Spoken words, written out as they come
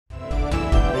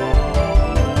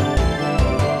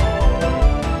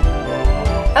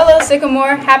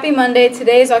Sycamore, happy Monday.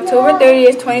 Today is October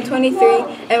 30th,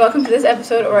 2023, and welcome to this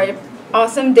episode of our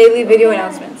awesome daily video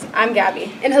announcements. I'm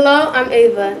Gabby. And hello, I'm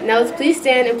Ava. Now let's please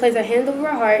stand and place our hands over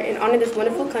our heart and honor this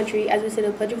wonderful country as we say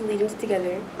the Pledge of Allegiance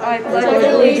together. I pledge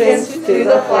allegiance to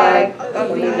the flag of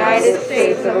the United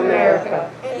States of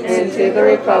America and to the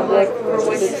republic for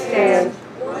which it stands,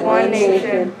 one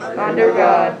nation, under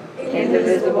God,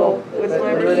 indivisible, with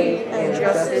liberty and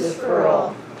justice for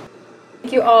all.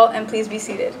 Thank you all, and please be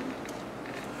seated.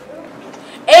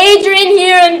 Adrian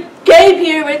here and Gabe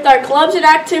here with our clubs and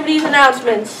activities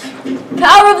announcements.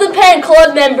 Power of the Pen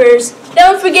club members,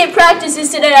 don't forget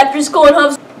practices today after school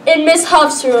in Miss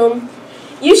Huff's room.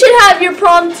 You should have your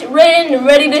prompt written and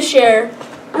ready to share.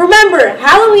 Remember,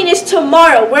 Halloween is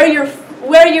tomorrow. Wear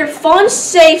your fun,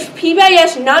 safe,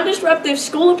 PBIS, non-disruptive,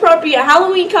 school-appropriate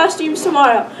Halloween costumes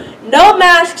tomorrow. No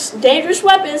masks, dangerous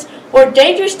weapons, or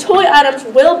dangerous toy items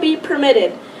will be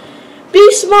permitted.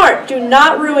 Be smart. Do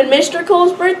not ruin Mr.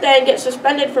 Cole's birthday and get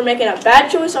suspended for making a bad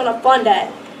choice on a fun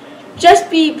day. Just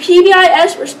be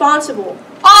PBIS responsible.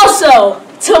 Also,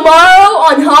 tomorrow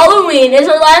on Halloween is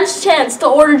our last chance to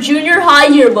order junior high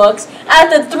yearbooks at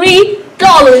the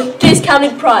 $3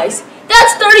 discounted price.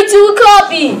 That's $32 a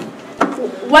copy.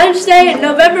 Wednesday,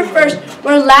 November 1st,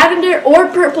 wear lavender or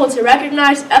purple to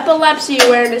recognize Epilepsy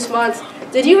Awareness Month.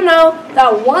 Did you know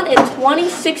that 1 in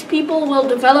 26 people will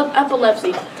develop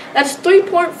epilepsy? That's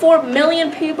 3.4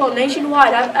 million people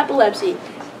nationwide have epilepsy.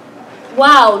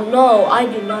 Wow, no, I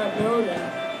did not know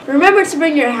that. Remember to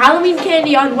bring your Halloween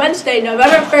candy on Wednesday,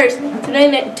 November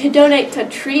 1st, to donate to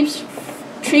Treats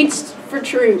for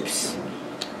Troops.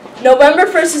 November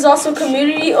 1st is also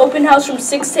Community Open House from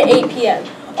 6 to 8 p.m.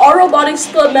 All robotics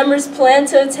club members plan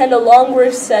to attend a long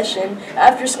work session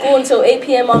after school until 8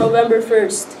 p.m. on November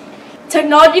 1st.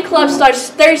 Technology Club starts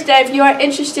Thursday if you are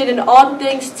interested in all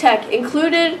things tech,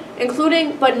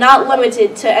 including but not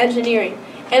limited to engineering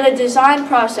and the design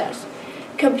process,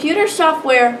 computer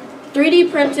software,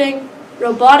 3D printing,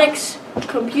 robotics,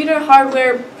 computer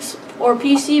hardware or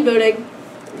PC building,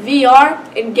 VR,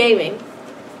 and gaming.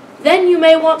 Then you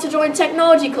may want to join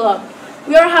Technology Club.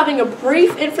 We are having a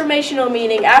brief informational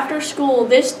meeting after school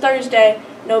this Thursday,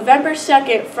 November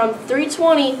 2nd from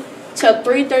 3:20 to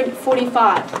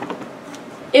 3:45.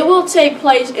 It will take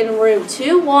place in room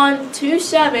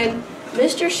 2127,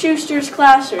 Mr. Schuster's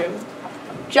classroom.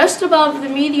 Just above the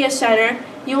media center,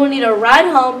 you will need a ride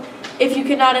home if you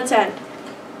cannot attend.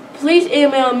 Please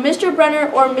email Mr. Brenner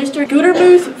or Mr.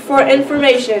 Gooderbooth for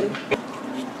information.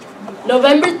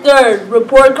 November 3rd,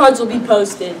 report cards will be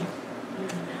posted.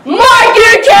 Mark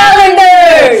your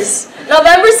calendars!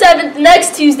 November 7th,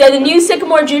 next Tuesday, the new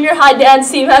Sycamore Junior High dance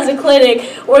team has a clinic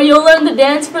where you'll learn the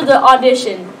dance for the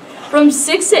audition from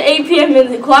 6 to 8 p.m.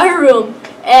 in the choir room,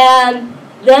 and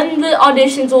then the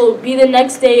auditions will be the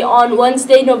next day on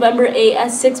Wednesday, November 8th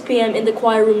at 6 p.m. in the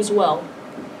choir room as well.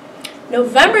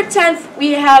 November 10th,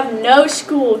 we have no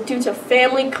school due to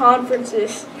family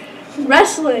conferences.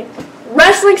 Wrestling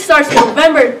starts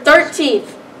November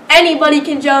 13th. Anybody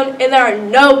can join, and there are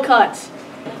no cuts.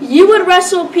 You would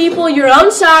wrestle people your own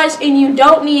size, and you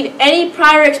don't need any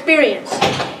prior experience.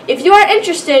 If you are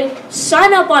interested,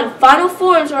 sign up on Final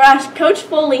Forms or ask Coach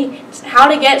Foley how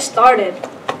to get started.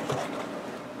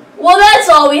 Well, that's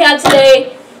all we have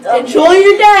today. Enjoy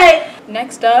your day.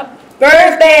 Next up,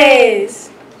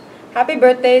 Birthdays. happy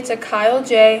birthday to Kyle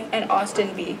J. and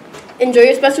Austin B. Enjoy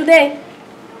your special day.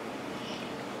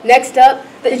 Next up,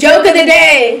 the joke of the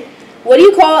day. What do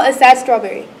you call a sad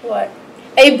strawberry? What?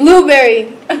 A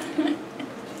blueberry.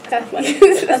 That's funny.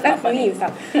 That's not funny.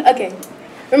 Stop. Okay.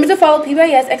 Remember to follow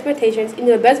PBIS expectations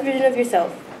into the best version of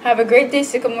yourself. Have a great day,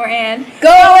 Sycamore, and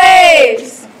go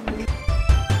Waves!